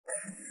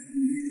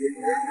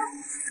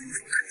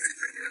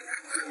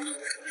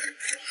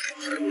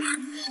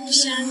下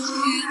雨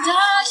的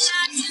夏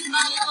天傍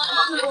晚，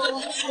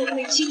我会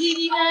期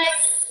待。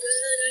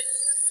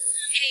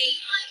嘿，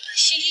把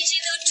细节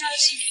都找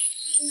齐，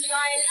快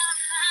乐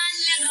喊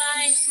亮来。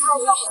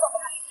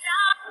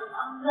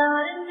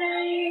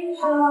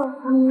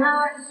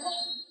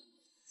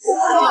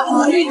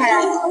好厉害啊！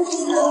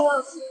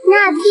那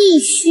必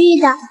须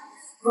的。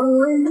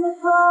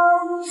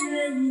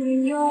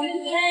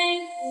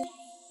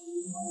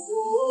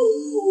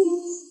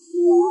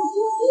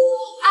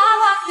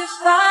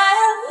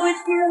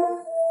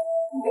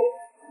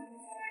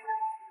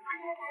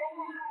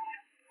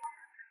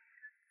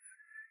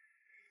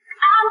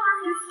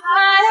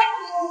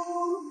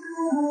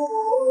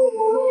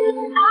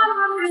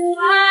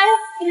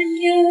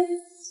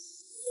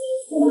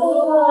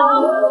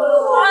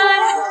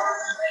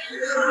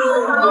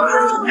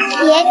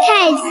别太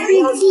刺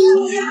激，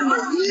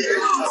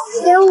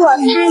给我看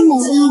美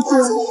一点。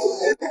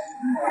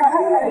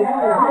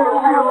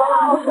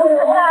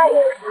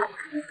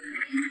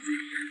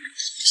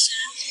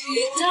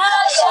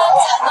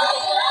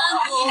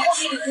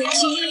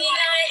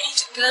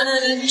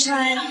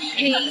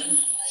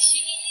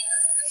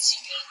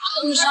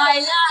甩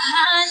了汗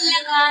两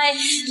来，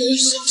都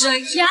是这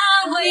样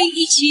会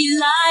一起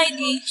来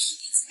的。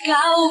告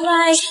白，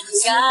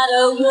假的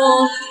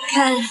我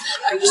看，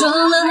而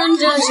装了很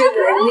真实的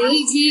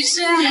你其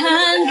实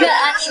很可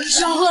爱。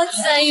说我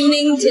在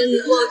明天，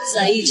我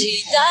在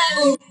期待。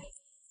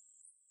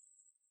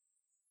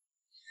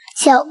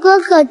小哥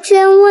哥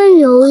真温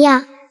柔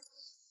呀，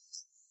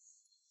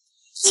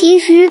其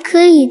实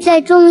可以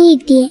再重一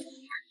点，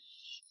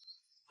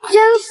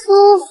真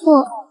舒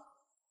服。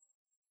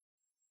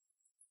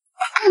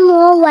按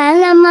摩完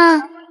了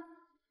吗？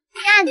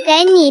那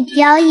给你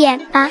表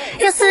演吧。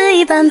又肆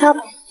意奔跑，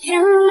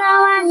天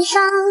到晚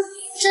上，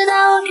直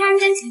到我看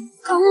见天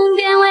空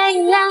变微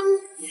亮，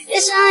也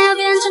想要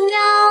变成鸟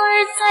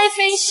儿在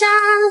飞翔。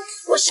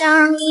我想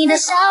让你的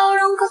笑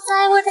容刻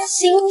在我的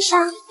心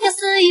上，又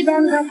肆意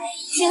奔跑，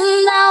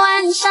天到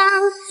晚上，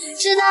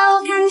直到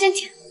我看见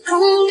天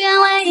空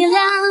变微亮，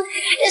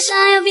也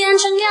想要变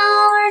成鸟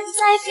儿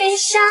在飞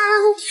翔。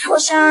我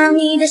想让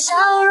你的笑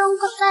容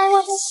刻在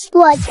我的心。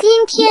我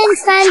今天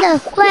穿的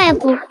怪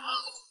不？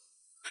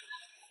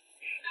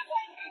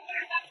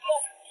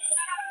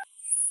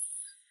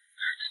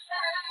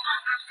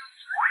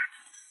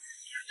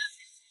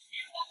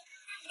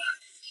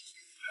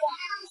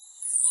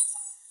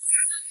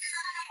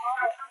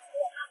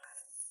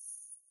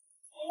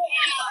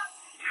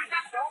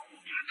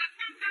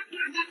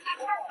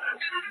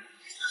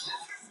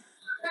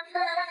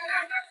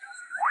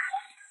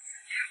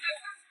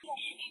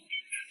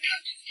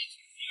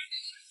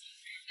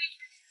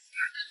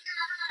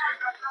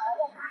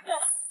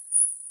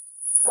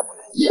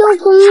收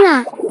工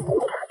了，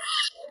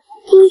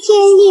今天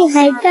地还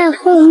在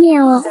后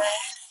面哦。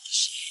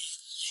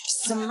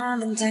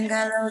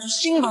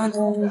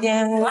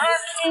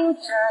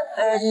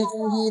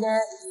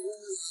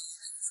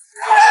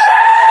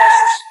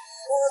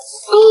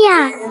哎呀，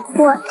我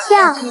跳，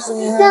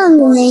让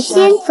你们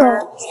先走。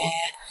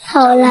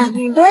好了，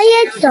我也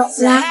走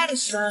了。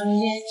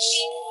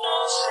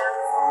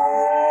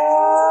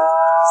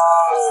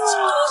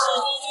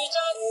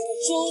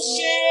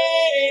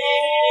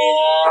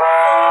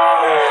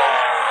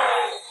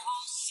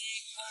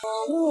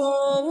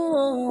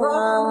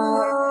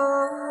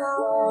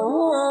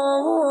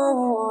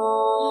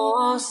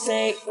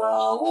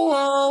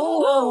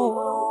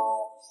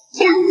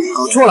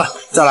搞错了，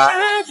再来。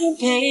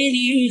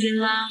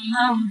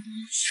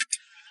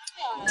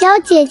小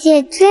姐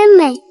姐真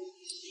美，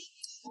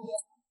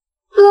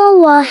摸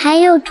我还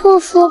有托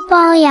福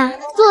包呀，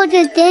坐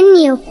着等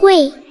你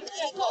会，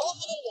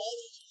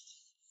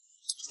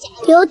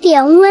有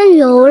点温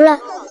柔了。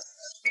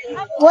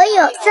我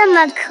有这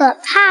么可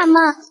怕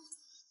吗？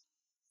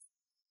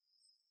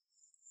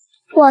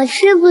我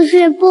是不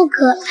是不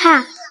可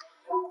怕？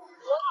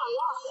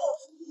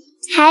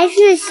还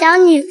是小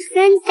女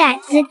生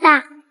胆子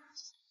大？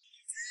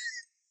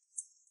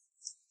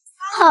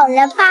好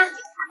了吧，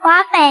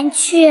滑板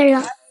去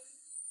了。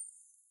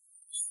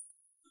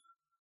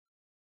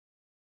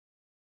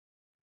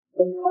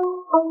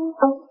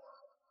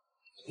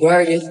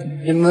Where is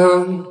the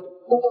moon?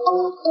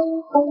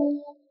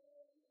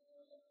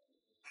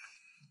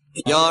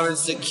 You're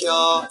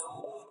insecure,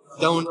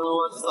 don't know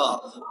what's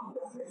up.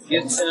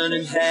 You're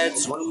turning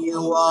heads when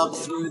you walk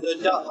through the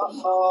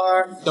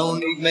door. Don't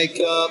need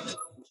makeup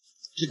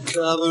to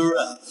cover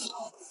up.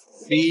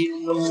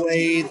 Being the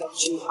way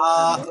that you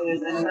are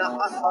is enough.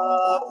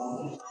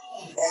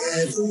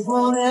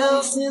 Everyone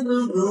else in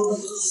the room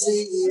can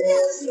see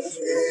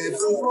it.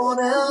 Everyone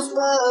else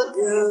but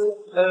you.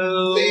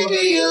 Oh,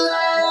 baby, you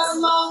light up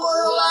my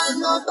world like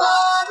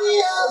nobody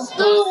else.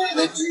 The way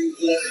that you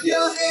flip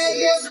your hair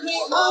gets me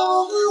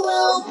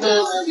overwhelmed.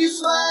 The way you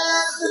smile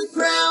at the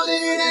ground,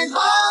 it ain't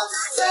hard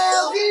to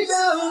tell. You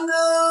don't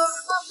know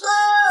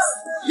myself.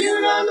 You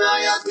don't know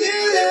you're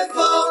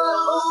beautiful.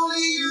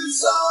 Only you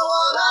saw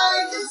what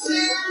I can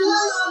see.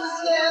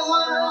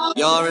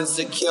 You're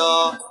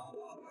insecure,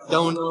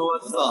 don't know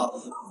what's up.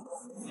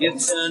 You're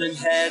turning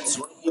heads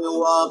when you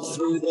walk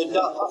through the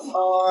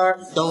door.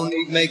 Don't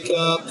need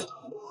makeup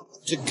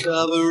to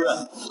cover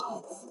up.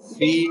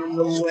 Being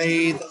the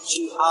way that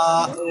you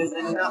are is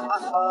enough.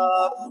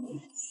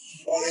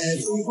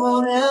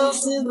 Everyone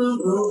else in the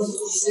room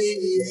can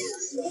see.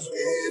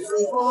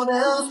 Everyone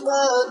else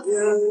but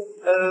you.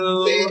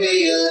 Oh, baby,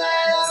 you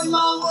light up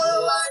my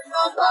world like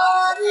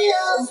nobody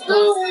else. The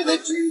way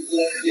that you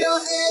flip your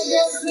hair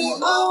gets me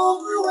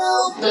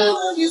overwhelmed. And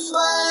when you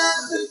smile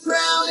at the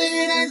ground,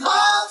 it ain't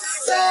hard to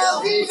tell.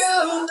 You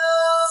don't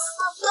know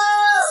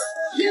myself.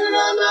 You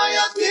don't know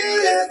you're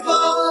beautiful.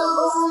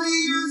 Only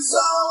you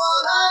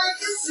someone I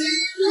can see.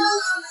 You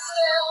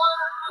understand why.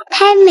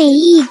 拍美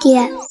一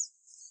点，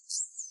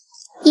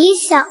一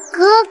小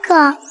哥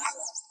哥，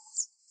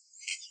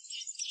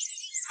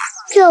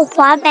这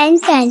滑板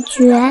感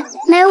觉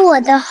没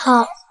我的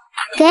好，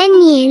给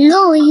你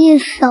露一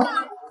手，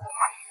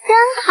真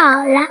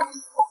好了。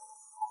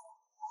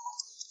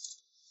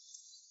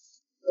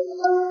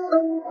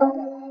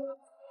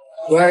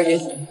Where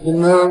is the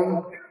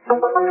moon?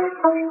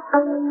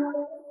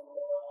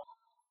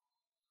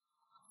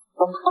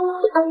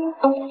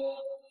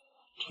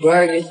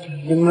 Where is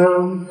the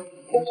moon?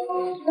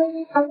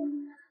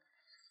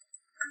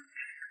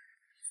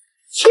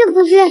 是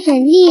不是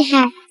很厉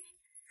害？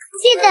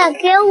记得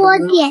给我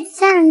点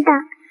赞的。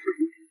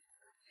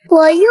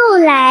我又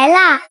来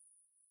啦！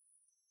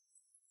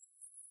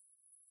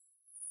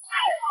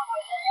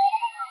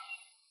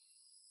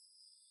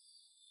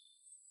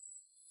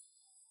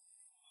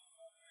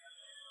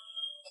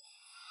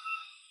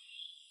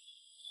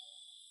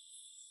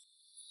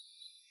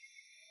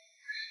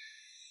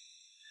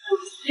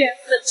現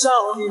実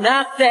に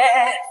なって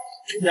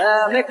き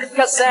らめく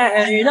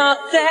風に乗っ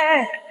て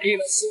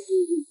今すぐ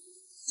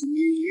君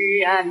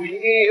に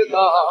行こう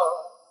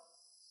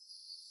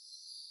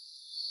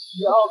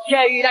余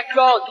計なこ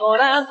と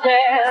なんて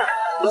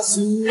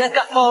忘れ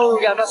た方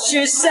がマ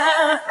シさ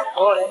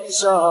俺以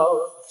上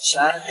し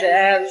ゃれて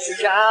る時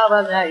間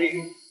はない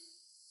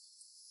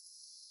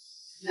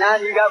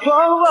何が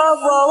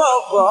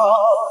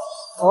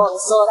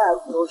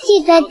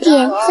记得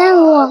点赞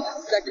哦！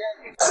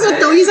这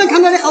抖音上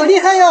看到的好厉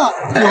害哟！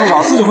以后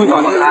老师就会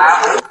搞的。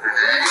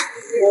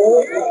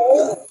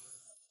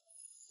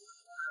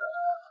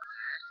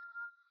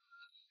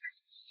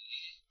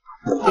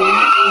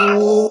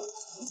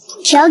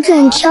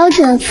调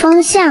整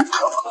方向，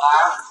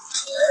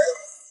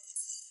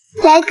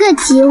来个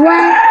急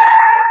弯。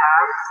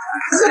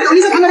这抖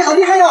音上看到的好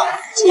厉害哟！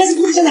今天是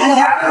不是现在还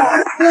好？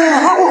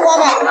还会滑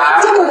吧？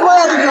这么滑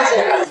呀，这个是。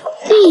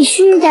必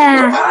须的。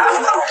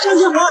相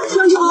信我，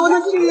我在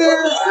这里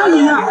教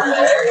你呢。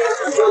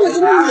教我怎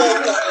么弄。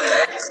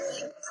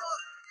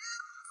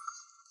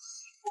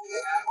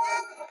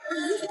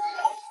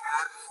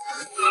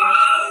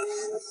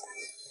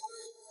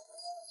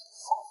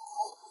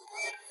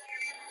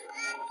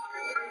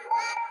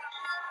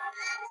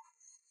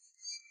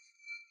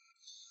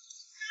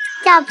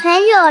小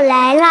朋友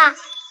来啦！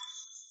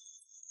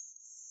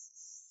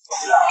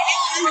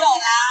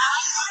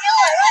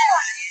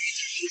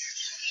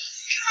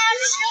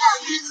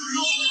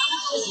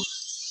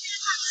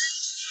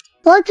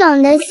我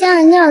长得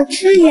像要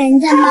吃人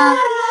的吗？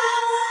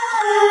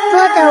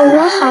说的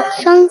我好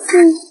伤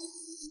心。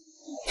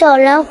走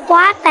人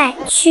滑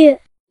板去。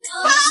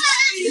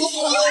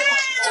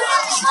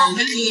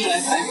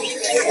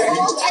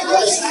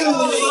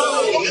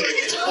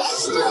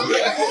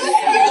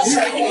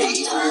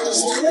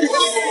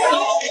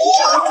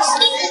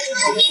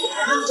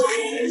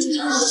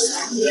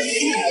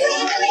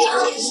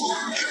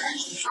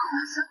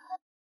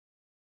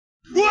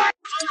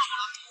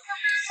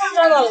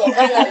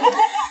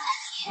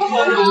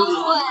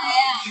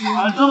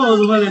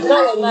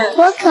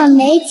我可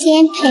没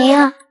钱赔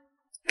啊，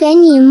给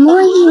你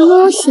摸一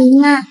摸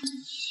行啊。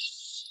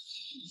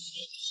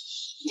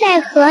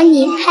再和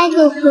你拍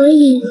个合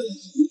影，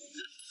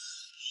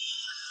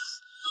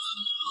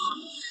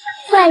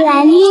快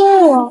来摸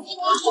我！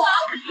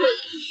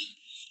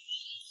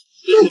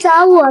不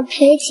找我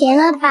赔钱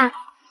了吧？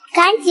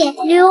赶紧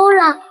溜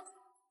了！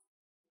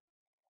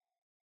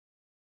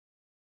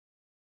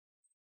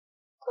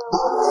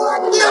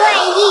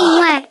意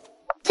外！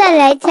再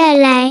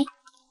来！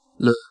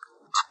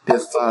别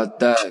发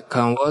呆，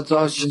看我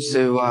造型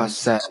谁哇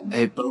塞！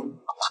哎不，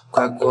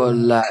快过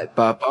来，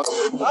宝宝！好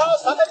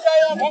，3个加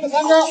油，他们3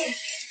个。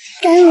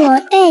跟我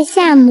带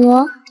下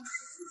模。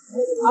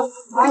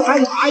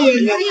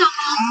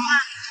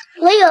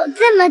我有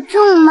这么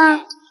重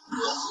吗？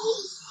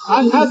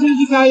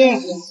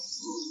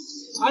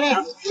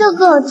这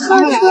个车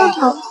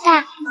好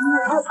大。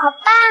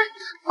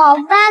好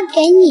吧，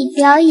给你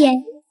表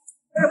演。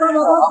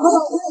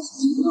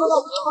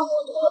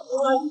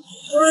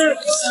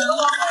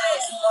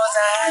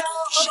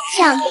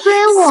想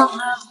追我？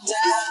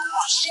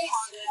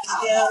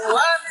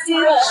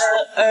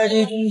耳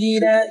机中记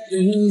的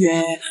音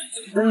乐，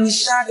等你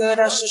下课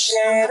到书写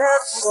的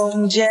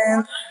从前，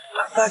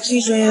发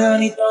汽水和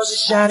你都是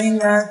夏天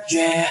感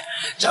觉，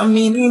着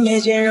迷你眉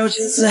间柔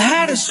情似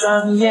海的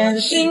双眼，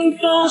心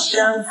动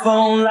像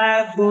风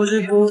来不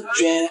知不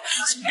觉，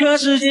此刻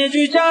世界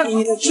聚焦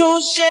你的出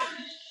现。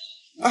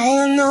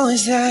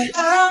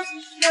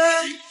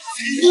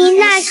你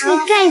那是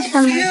干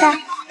什么的？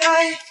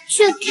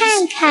去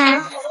看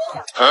看，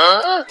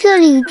这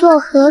里做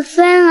核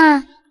酸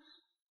啊！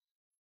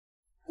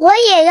我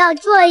也要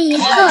做一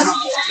个。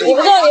你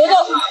不做。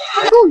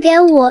不给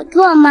我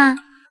做吗？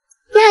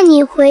那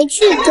你回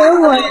去给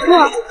我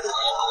做。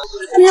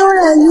溜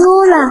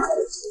了，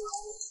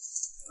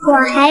我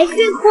还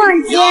是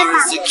逛街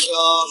吧。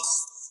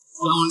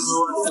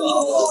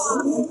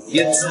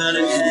You're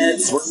turning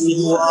heads when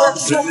you walk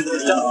through the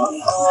door.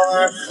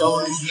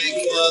 Don't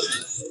make up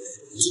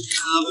to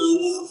cover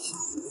up.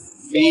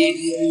 Be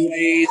the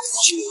way that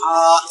you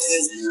are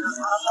isn't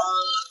enough.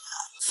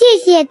 谢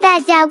谢大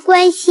家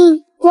关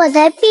心，我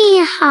的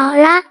病好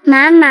了。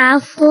妈妈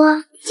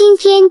说今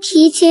天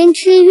提前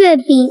吃月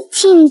饼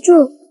庆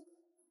祝。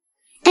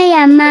哎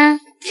呀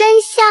妈，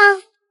真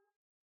香，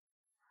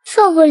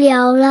受不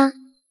了了。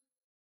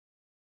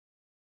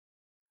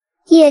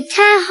也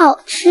太好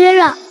吃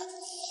了。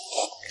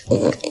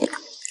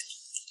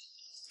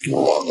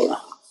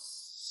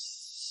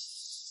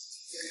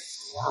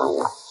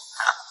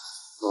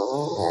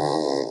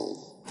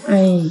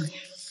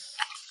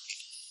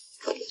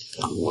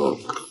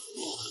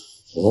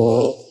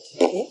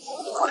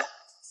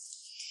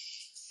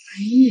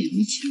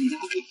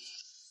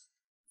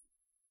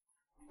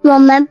我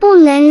们不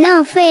能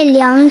浪费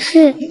粮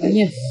食。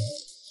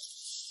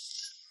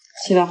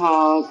吃得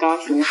好高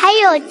兴。还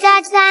有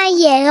渣渣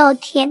也要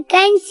舔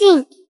干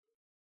净。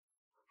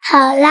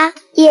好啦，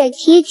也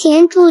提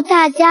前祝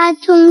大家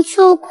中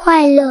秋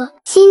快乐，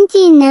新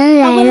技能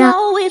来了。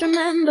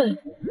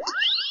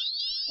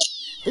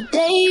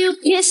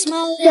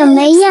怎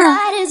么样？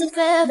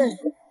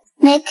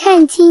没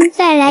看清，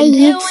再来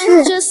一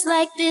次。这次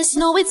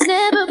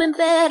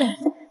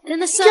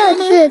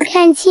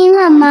看清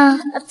了吗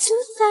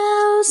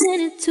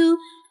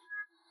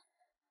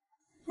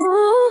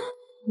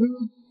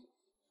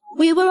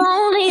？We were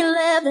only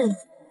 11,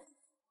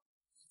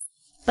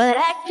 but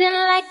acting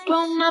like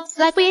grown-ups,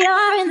 like we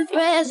are in the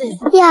present.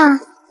 呀，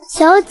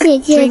小姐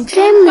姐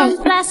真美。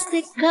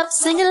Plastic cups,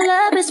 singing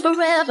love is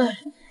forever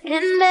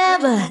and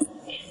ever.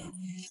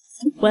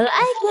 Well,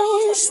 I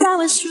guess that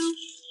was true.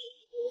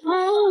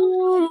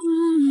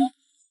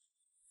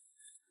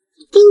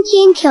 今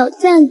天挑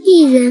战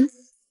地人，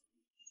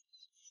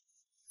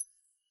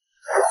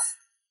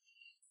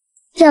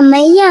怎么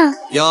样？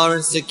 You're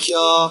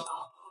insecure,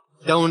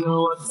 don't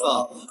know what's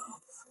up.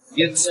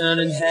 You're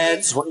turning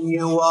heads when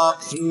you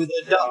walk through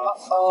the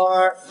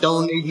door.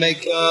 Don't need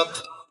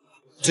makeup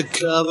to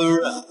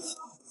cover up.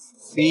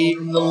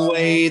 Being the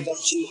way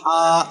that you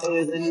are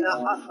is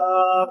enough.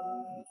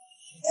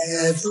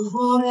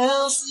 Everyone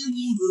else in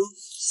the room.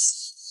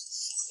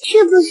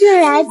 是不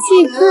是来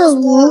去自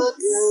如？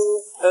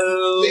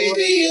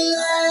 Baby, you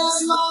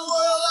light my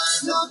world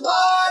like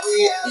nobody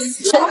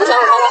else.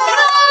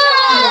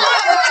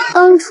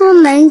 刚出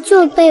门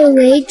就被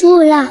围住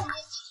了，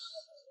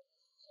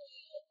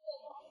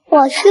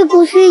我是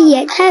不是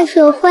也太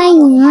受欢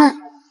迎了？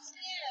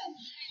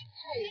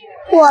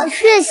我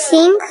是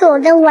行走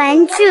的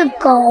玩具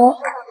狗，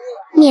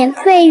免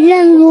费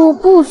任务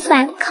不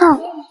反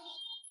抗。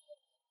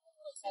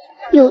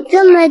有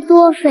这么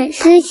多粉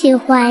丝喜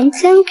欢，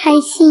真开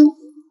心。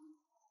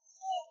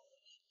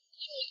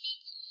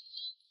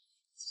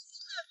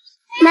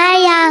妈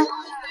呀，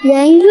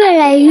人越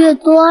来越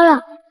多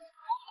了，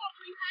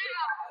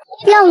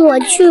让我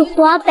去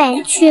滑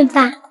板去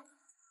吧。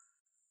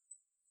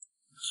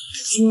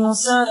金黄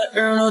色的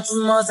耳朵触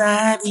摸在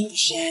海平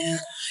线，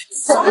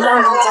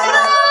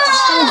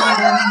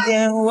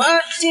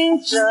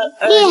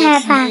厉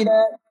害吧？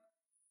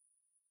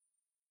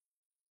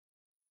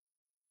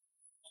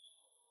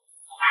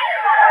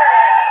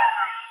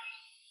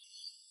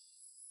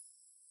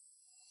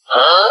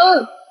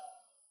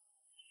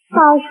搞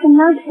什么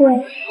鬼？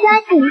抓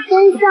紧跟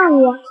上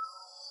我！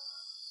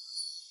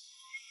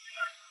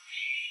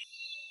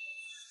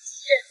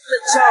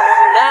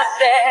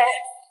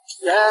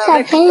小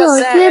朋友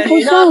追不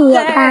上我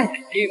吧？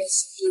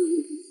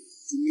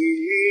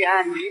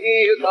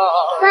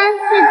光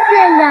是这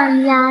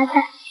样压的。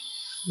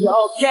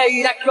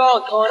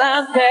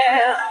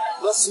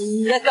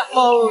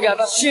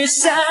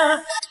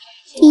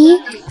咦，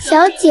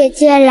小姐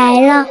姐来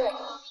了。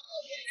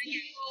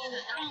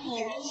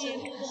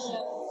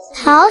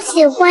好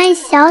喜欢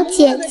小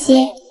姐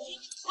姐，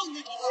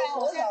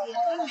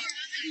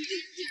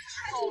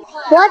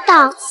我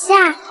倒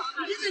下，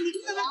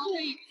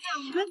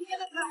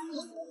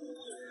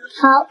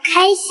好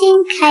开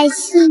心开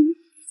心，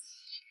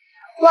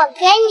我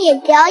给你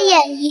表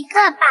演一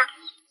个吧。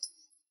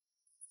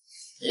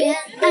恋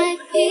爱一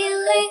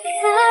离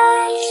开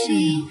你，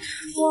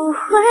我会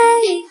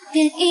一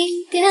点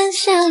一点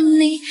想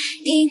你，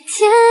一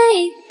点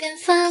一点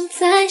放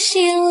在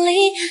心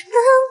里，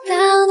等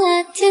到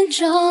那天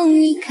终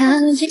于靠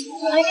近。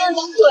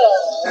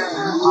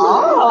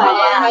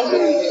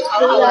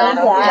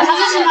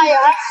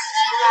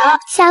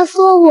瞎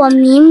说，我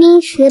明明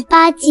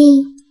18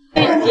斤。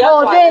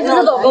哦，对，这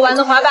是狗狗玩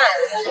的滑板。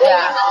对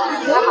啊，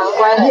还蛮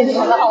乖的，你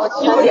们好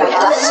欺负点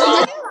啊。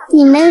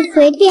你们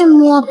随便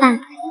摸吧。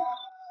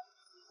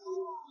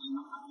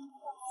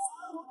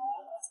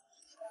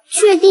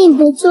确定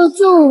不救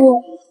救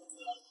我？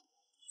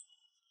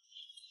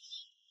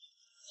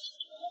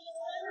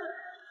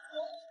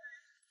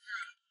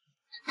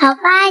好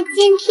吧，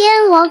今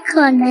天我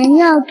可能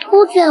要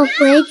偷着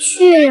回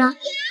去了。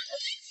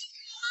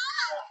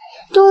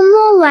都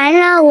摸完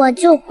了，我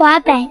就滑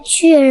板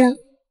去了。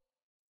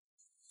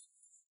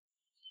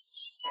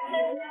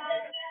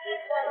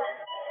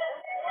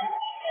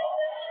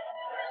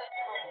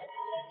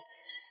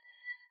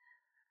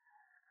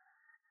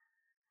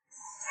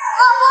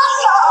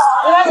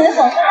你把你的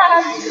手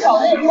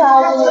伸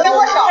到他手那里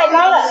掏，太高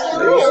了。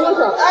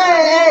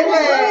哎，对，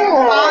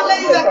好，那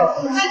个，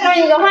换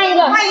一个。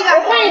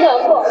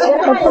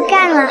我不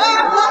干了，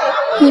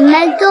你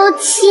们都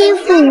欺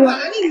负我。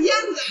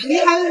你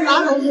还拿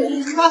手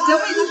把手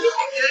背上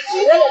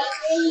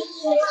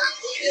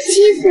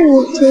欺负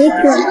我鬼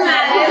鬼。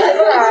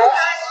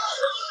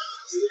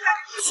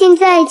现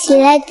在起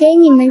来给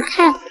你们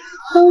看，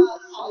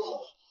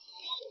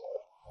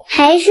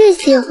还是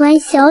喜欢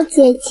小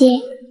姐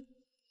姐。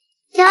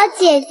小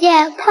姐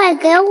姐，快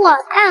给我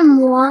按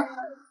摩，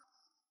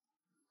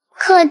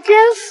可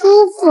真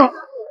舒服。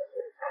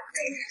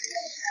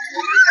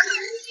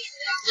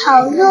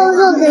好肉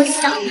肉的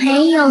小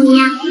朋友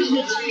呀！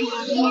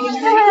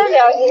他的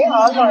表情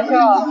好搞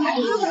笑。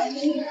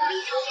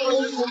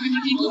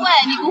你不会。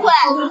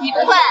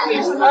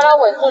让他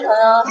稳住才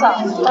能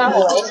上，不然很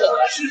危险。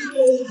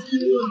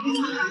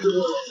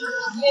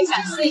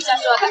想试一下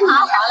是吧？太滑了，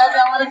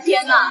我的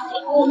天哪！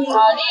好厉害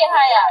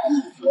呀！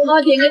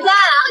点个赞，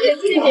给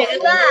自己点个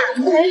赞。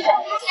现在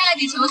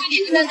给球球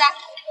点个赞赞，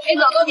给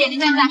狗狗点个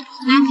赞赞，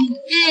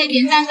来，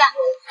点赞赞。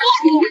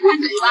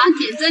看嘴巴，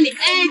点这里，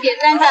点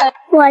赞赞。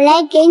我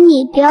来给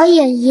你表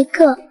演一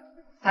个。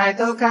抬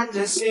头看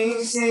着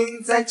星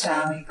星在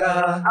唱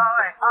歌。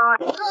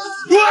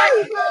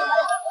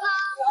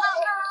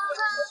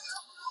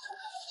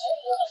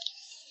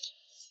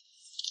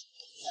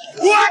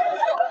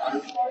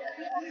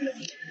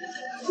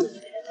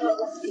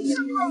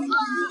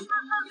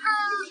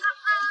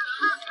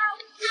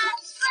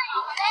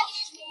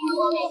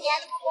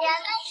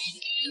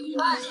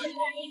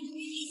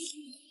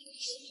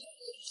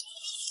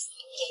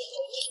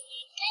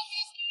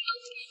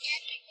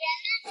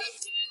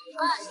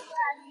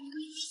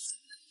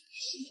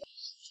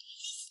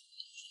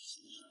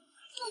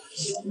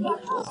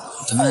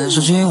他们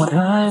说今晚的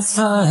夜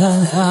色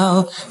很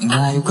好，应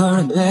该有个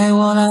人对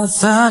我来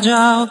撒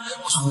娇。我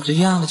说这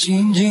样的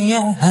情景也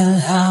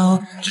很好，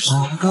至少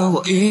能够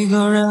我一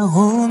个人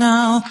胡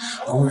闹。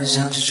忽然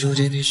想起初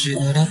见你时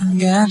的那份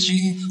感情，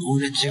忽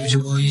然记不起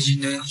我已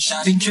经对你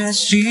下定决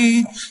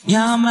心，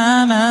要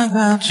慢慢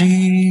靠近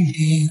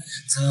你，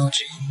走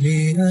进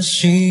你的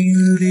心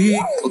里。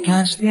我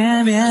看着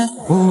天边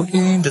乌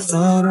云的走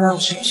了，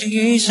星星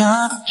一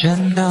闪，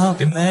全都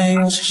并没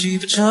有谁西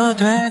不撤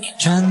退，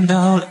全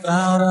都来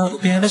报道，路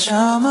边的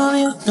小猫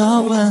也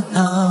都问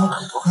好。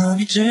我和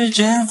你之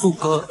间不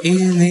过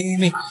1厘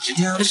米，心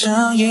跳的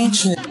声音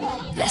却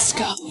Let's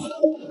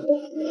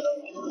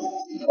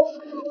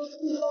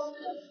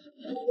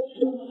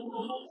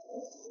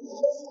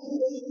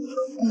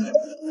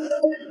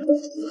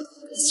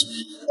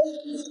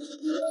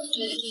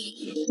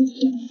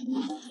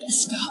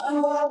go.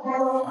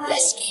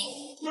 Let's go.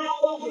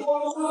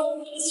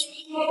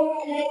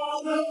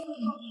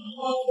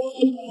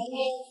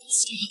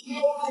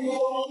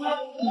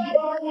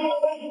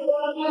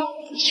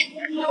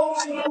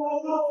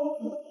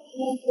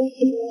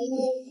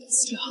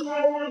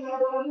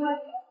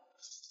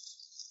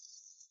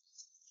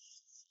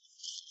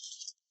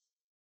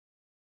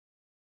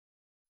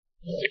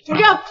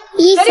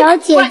一小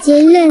姐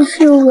姐认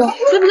识我，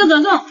是不是走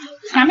送？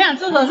想不想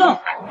吃走送？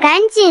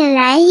赶紧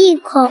来一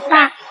口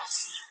吧！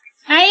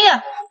哎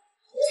呀，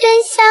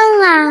真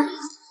香啊！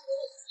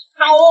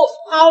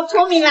好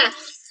聪明啊！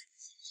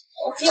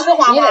你是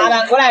滑滑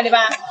板过来的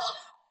吧？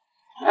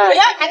不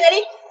要看这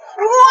里。哇！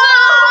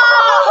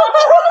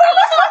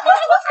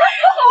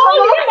好厉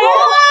害啊！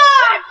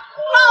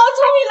好聪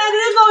明啊，这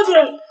个狗子！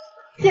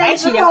太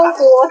气了！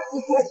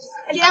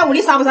你在屋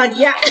里扫不扫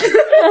地啊？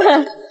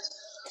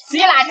自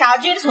己拿条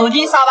筋锄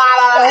地扫把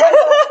了，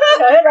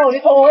在屋里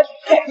拖，自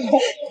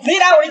己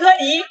在屋里拖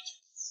地。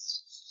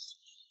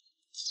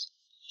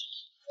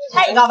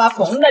太搞把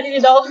疯了，你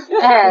都！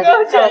哎，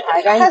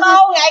太干净，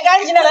好爱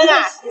干净的人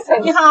啊！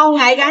你好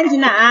爱干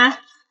净啊！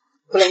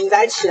不能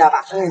再骑了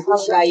吧？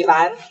骑了一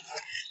般。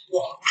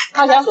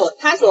他说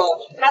他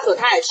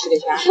爱骑的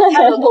去，他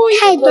说可以。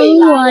太懂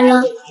我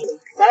了。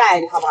再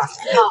来，好不好？好。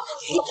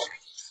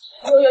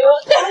有，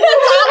打他的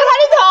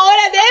头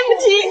了，对不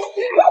起。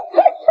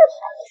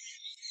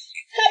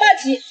好吧，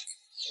骑。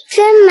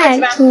真满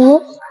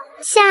足，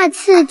下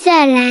次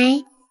再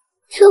来。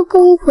收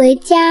工回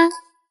家。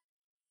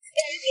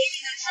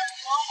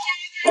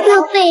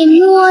又被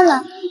摸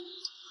了，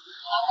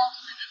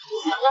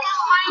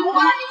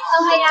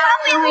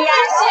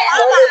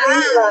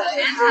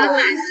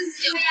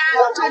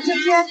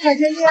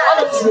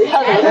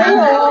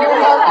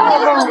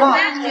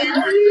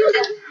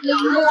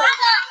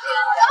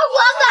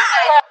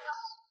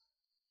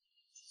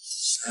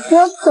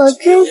我可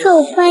真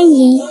受欢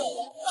迎。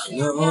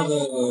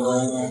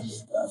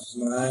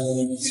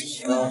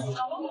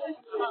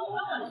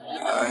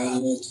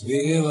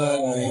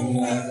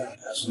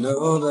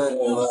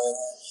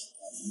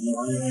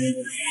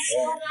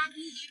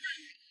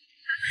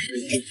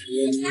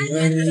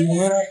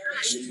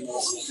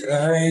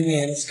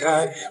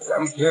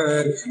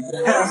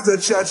After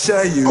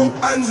cha-cha, you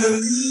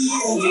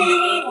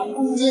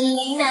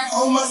Angelina,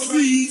 on my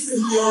sweet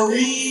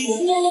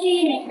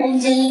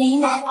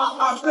Angelina,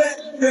 I bet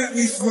that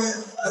we sweat.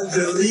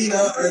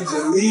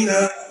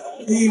 Angelina,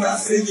 be my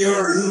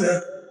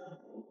señorita.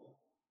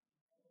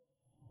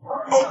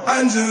 Oh,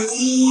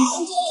 Angelina,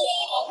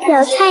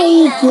 小菜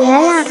一碟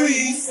啦！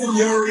 sweet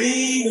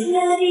señorita.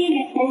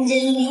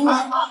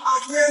 I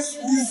guess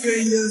you say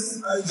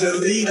yes.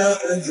 Angelina,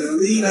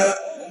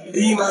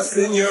 be my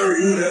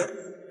señorita.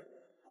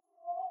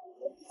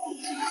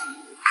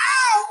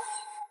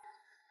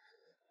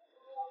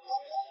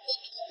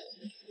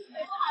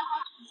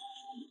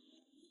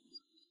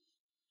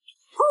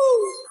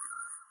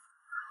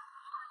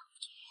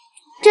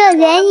 这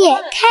人也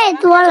太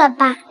多了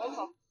吧，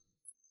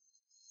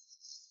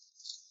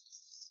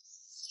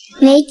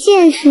没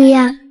见识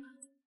呀！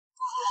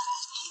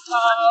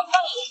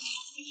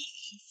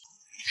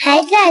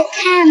还在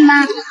看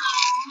吗？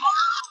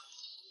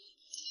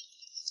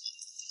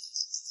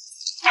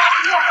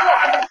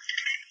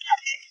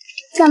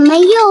怎么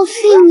又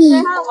是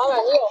你？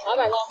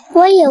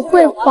我也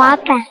会滑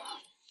板。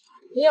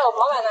你有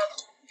滑板呢？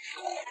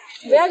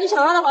不要去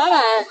抢他的滑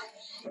板。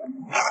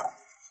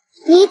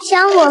你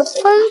抢我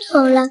风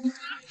头了。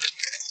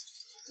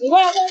你过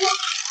来，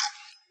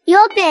有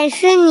本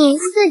事你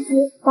自己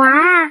滑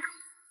啊！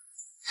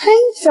很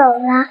久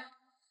了。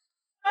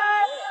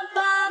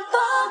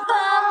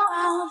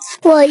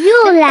我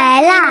又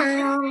来啦！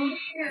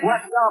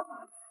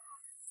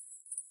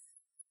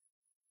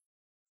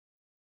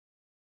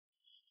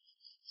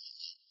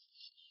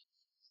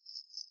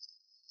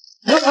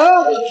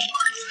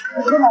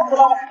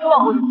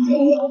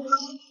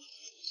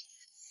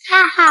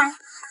哈哈，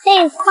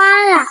累花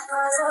了。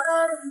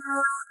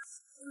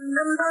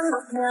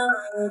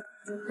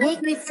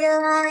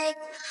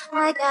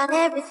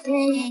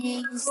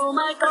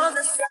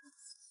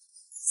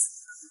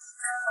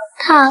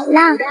好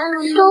啦，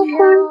收工。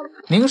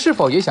您是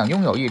否也想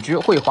拥有一只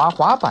会滑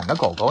滑板的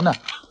狗狗呢？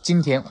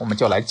今天我们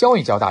就来教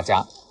一教大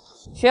家。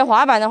学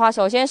滑板的话，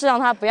首先是让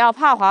他不要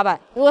怕滑板。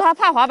如果他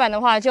怕滑板的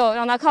话，就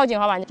让他靠近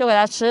滑板，就给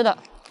他吃的，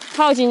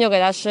靠近就给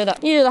他吃的，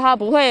一直他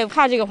不会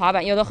怕这个滑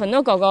板。有的很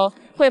多狗狗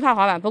会怕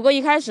滑板，不过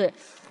一开始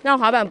让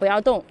滑板不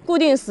要动，固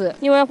定死，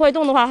因为会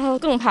动的话它会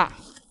更怕。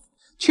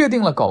确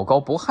定了狗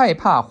狗不害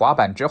怕滑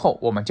板之后，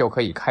我们就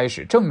可以开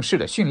始正式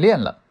的训练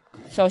了。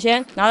首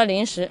先拿着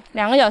零食，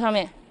两个脚上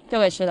面就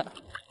给吃的，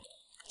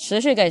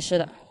持续给吃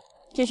的，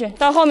继续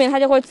到后面它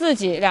就会自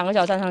己两个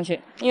脚站上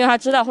去，因为它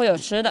知道会有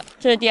吃的。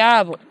这是第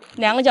二步，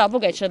两个脚不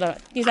给吃的了。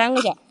第三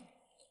个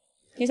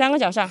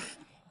脚上，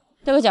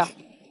这个脚，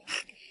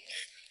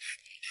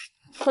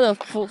或者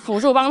辅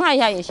助帮他一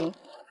下也行。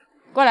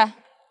过来，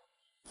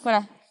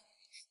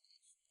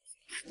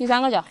第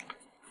三个脚，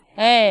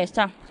哎，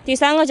上，第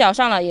三个脚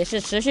上了也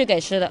是持续给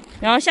吃的。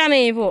然后下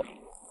面一步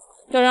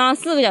就让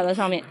四个脚在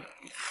上面，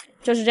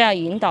就是这样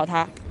引导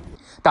它。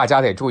大家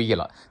得注意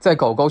了，在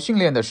狗狗训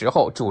练的时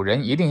候，主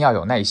人一定要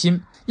有耐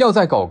心，要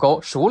在狗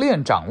狗熟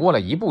练掌握了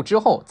一步之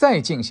后，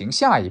再进行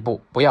下一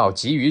步，不要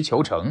急于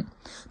求成。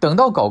等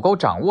到狗狗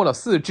掌握了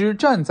四肢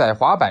站在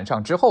滑板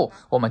上之后，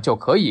我们就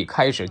可以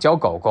开始教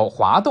狗狗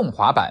滑动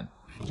滑板。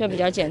就比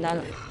较简单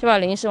了，就把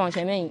零食往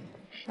前面引，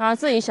然后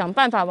自己想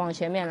办法往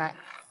前面来，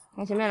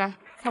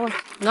看过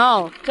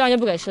 ，no， 这样就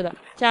不给吃的。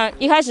这样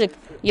一开始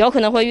有可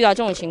能会遇到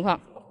这种情况，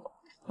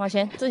往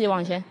前，自己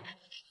往前，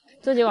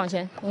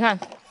你看。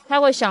他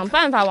会想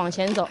办法往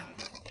前走。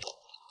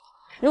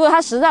如果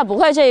他实在不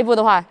会这一步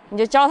的话，你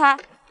就教他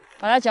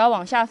把他脚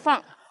往下放，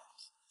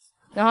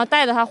然后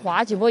带着他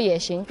滑几步也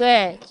行。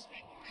对，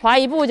滑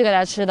一步就给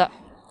他吃的。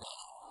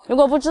如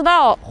果不知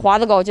道滑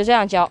的狗就这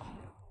样教。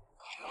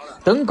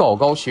等狗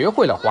狗学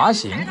会了滑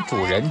行，主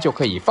人就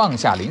可以放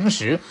下零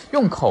食，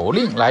用口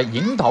令来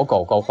引导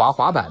狗狗滑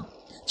滑板。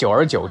久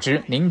而久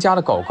之，您家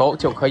的狗狗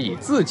就可以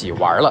自己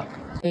玩了。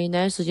前一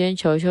段时间，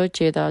球球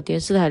接到电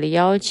视台的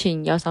邀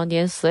请，要上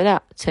电视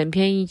了，成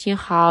片已经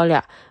好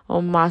了，我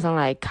们马上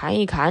来看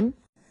一看。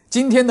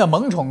今天的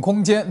萌宠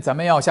空间，咱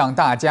们要向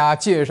大家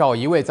介绍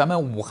一位咱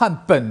们武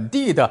汉本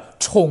地的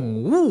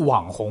宠物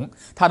网红，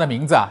他的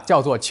名字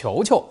叫做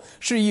球球，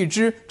是一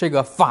只这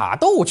个法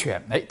斗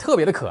犬，特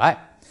别的可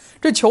爱。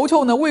这球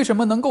球呢，为什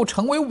么能够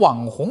成为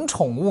网红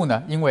宠物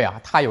呢？因为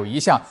它有一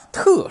项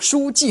特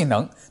殊技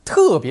能，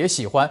特别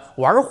喜欢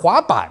玩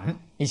滑板。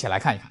一起来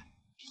看一看。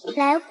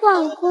来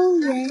逛公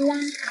园啦！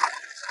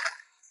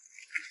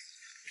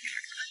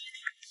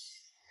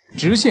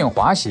直线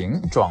滑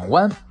行、转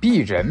弯、避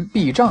人、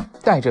避障，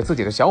带着自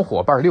己的小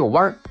伙伴遛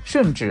弯，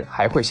甚至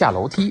还会下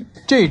楼梯。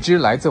这只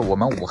来自我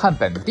们武汉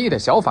本地的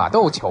小法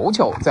斗球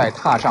球，在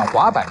踏上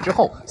滑板之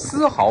后，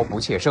丝毫不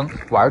怯生，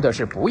玩的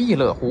是不亦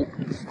乐乎，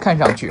看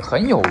上去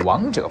很有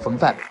王者风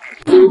范。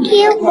今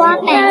天滑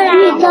板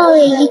遇到了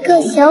一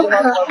个小可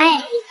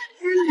爱。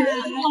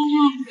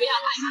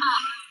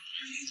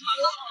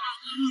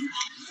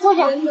过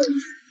去。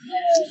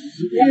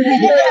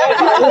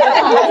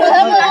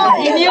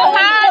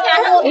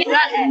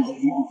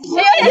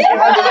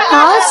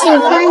好喜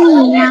欢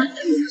你呀！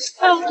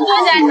坐。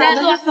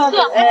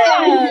哎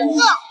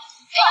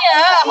呀，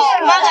好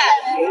棒啊！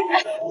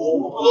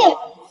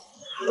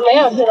没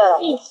有吃的了。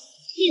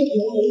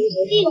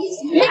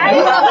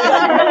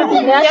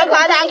别夸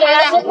张，给他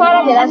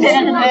吃。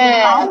哎，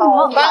好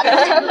棒！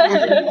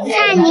看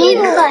你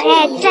可爱，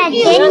再给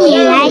你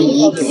来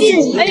一次。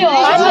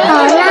好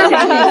了，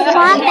滑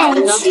板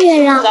去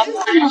了。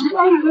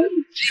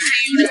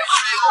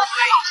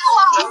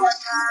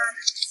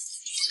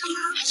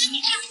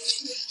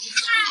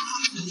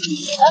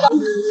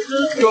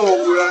狗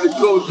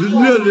吃你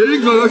那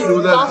个说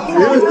的，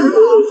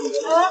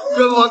这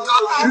我刚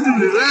吃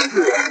你来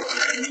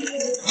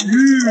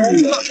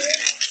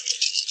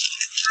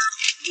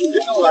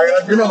这玩意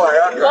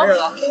儿，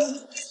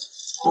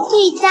这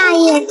大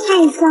爷太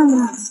像了。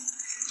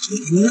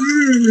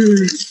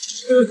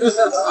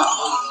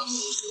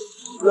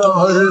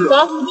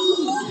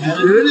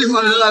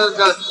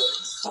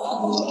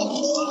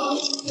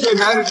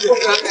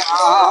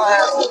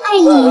爱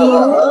你。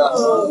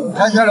看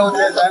下楼梯，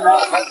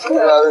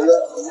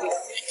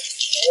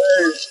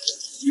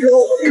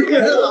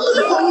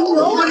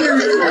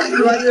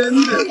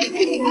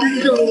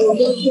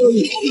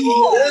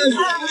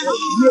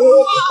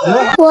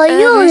我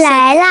又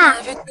来了。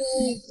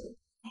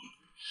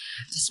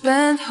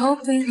Spend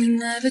hoping you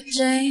never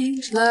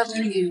change,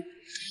 loving you,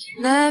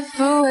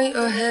 never wait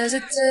or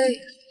hesitate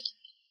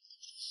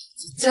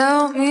to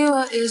tell me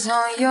what is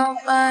on your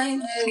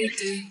mind every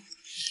day.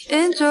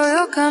 Enjoy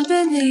your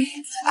company,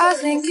 I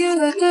think you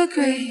would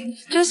agree.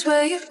 Just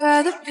where you'd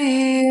rather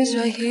be is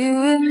right here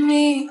with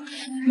me.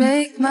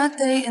 Make my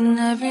day in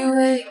every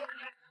way.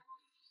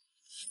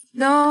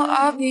 No,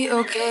 I'll be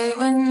okay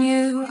when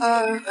you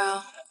are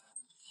around.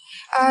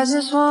 I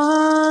just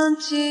want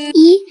to.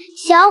 咦，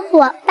小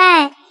伙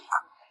伴，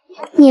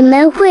你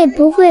们会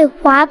不会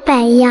滑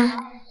板呀？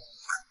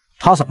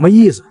他什么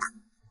意思？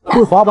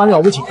会滑板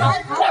了不起啊？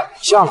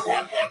下来，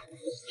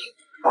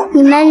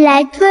你们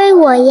来追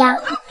我呀！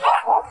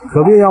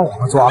可别让我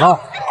们抓到。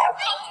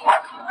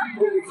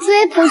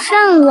追不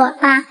上我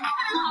吧？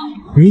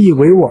你以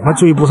为我们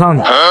追不上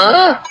你？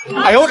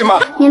哎呦我的妈！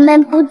你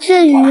们不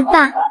至于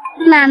吧？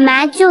妈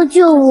妈救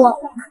救我！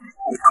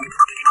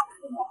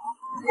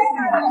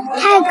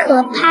太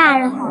可怕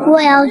了，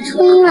我要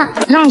冲了！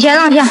让下，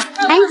赶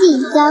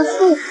紧加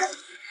速！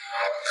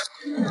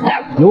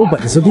有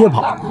本事别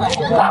跑！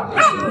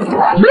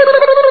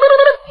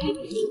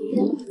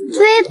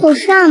追不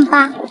上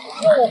吧？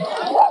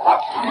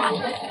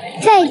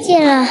再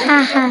见了，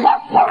哈哈！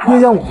别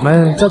让我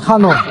们再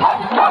看到你。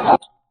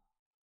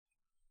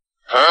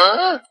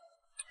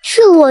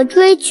是我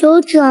追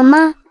求者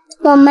吗？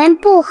我们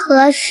不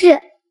合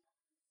适。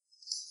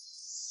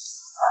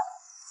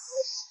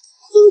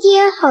今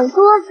天好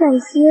多粉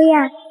丝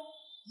呀！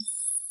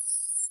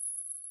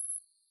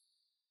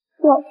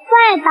我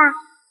快吧！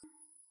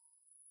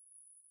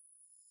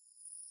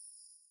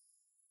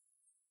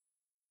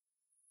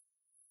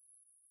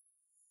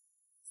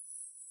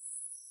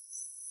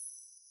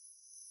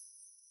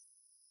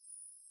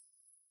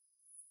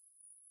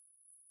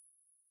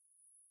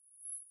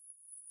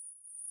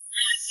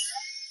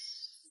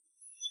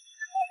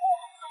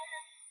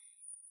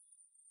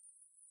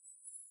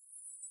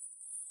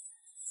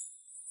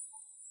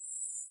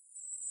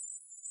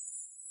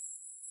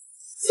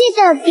记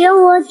得给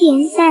我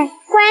点赞、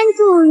关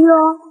注哟！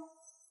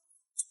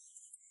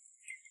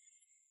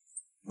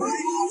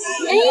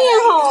哎呀，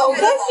好高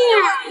兴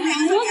啊！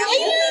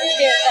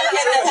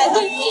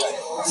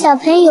小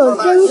朋友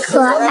真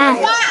可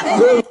爱。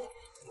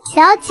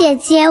小姐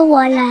姐，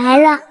我来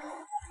了，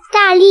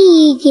大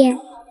力一点。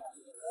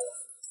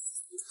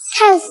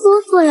太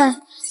舒服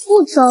了，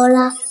不走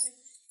了。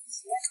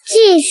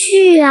继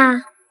续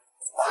啊，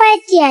快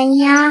点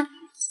呀！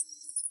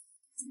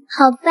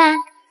好吧。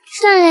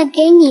算了，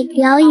给你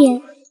表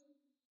演。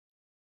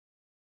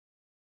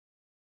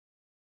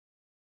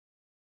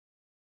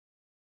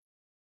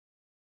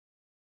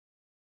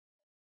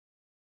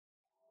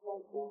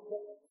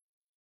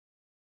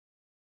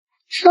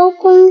收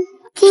工，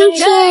今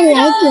天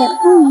来点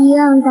不一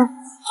样的。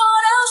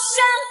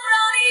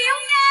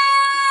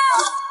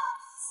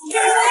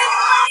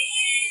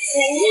很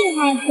厉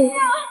害不？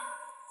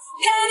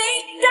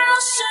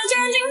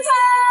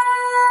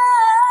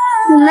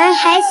你们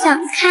还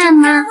想看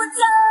吗？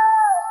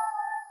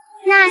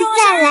那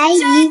再来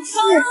一次。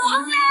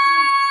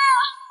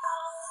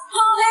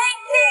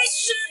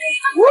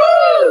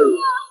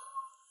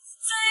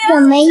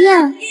怎么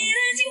样？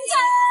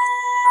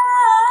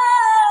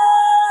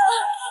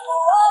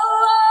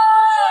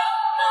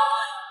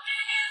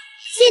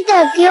记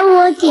得给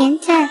我点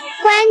赞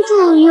关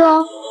注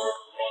哟。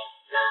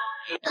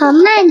好，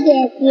慢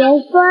点，别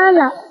说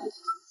了。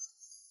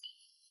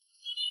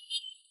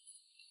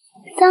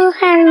张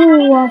翰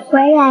路，我回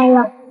来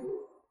了。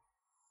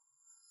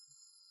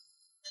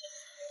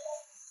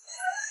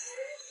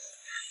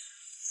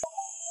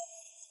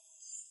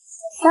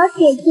小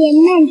姐姐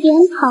慢点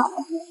跑。